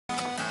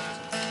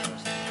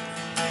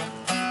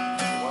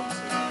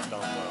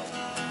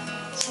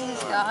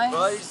guys.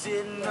 Boys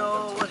didn't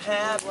know what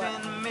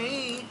happened to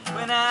me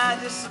when I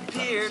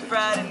disappeared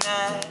Friday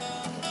night.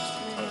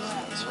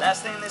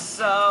 Last thing they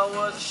saw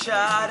was a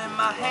shot in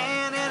my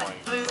hand and it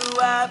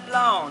flew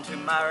out to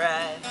my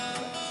right.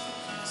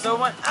 So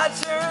when I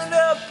turned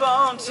up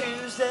on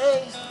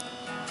Tuesday,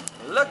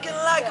 looking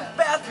like a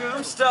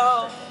bathroom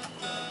stall,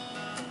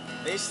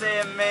 they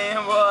said,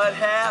 man, what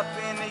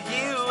happened to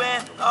you?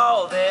 And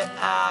all that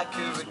I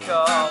could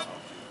recall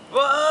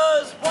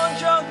was one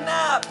drunk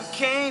night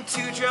became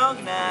two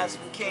drunk nights,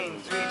 became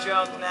three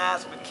drunk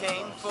nights,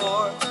 became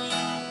four.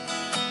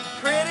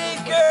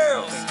 Pretty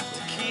girls,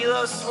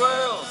 tequila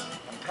swirls,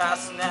 and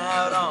passing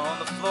out on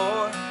the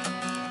floor.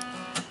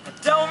 I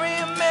don't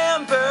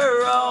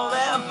remember all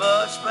that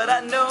much, but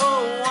I know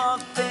one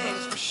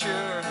thing's for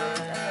sure.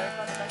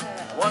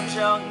 One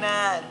drunk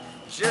night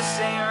just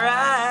ain't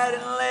right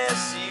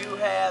unless you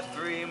have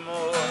three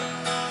more.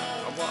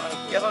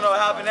 You guys wanna know what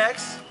happened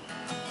next?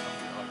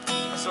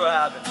 That's what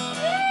happened.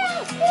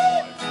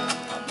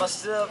 I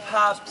must have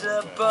hopped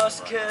a bus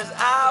cause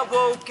I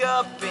woke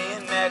up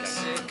in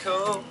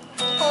Mexico.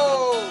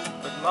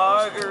 With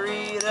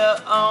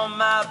margarita on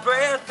my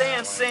breath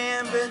and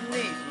sand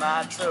beneath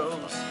my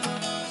toes.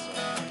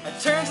 It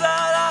turns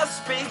out I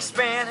speak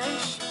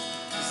Spanish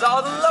cause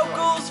all the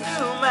locals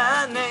knew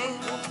my name.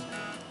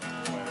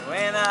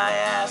 When I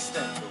asked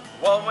them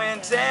what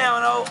went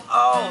down, oh,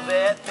 all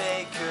that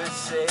they could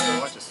say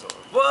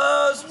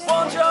was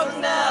one drunk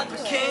night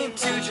became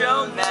two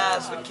drunk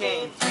nights,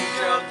 became three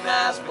drunk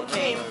nights,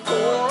 became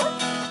four.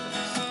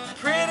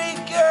 Pretty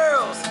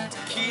girls,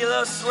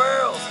 tequila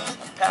swirls,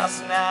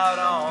 passing out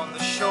on the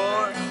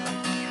shore.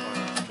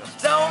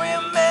 Don't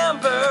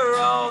remember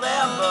all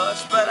that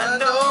much, but I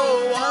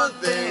know one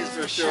thing's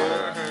for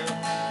sure.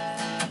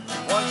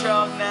 One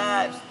drunk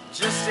night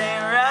just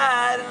ain't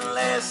right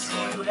unless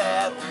you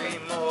have three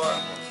more.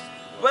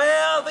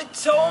 Well, they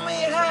told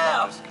me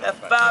how that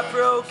fight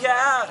broke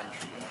out,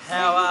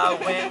 how I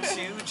went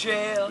to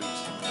jail.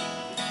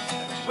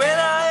 When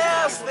I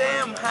asked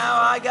them how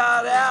I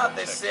got out,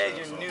 they said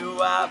you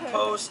knew I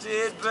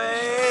posted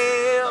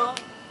bail.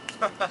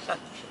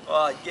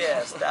 Well, I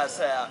guess that's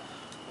how.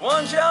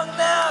 One drunk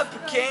night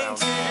became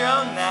two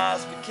drunk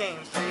nights,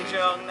 became three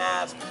drunk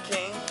nights,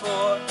 became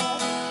four.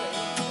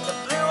 The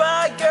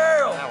blue-eyed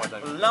girl with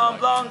long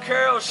blonde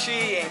curls, she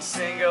ain't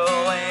single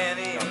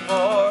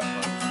anymore.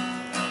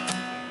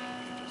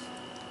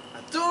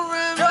 I don't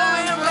remember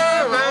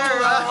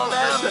all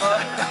that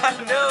much. I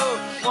know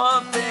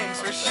one thing's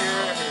for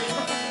sure.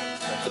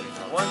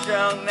 One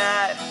drunk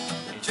night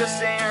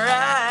just ain't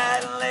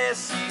right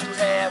unless you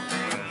have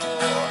three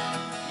more.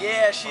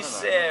 Yeah, she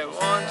said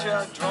one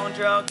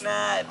drunk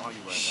night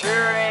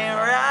sure ain't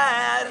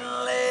right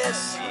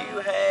unless you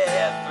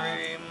have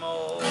three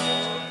more.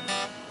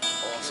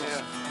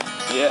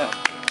 Yeah.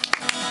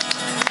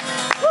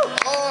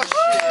 Oh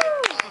shit!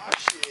 Oh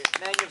shit!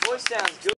 Man, your voice sounds good.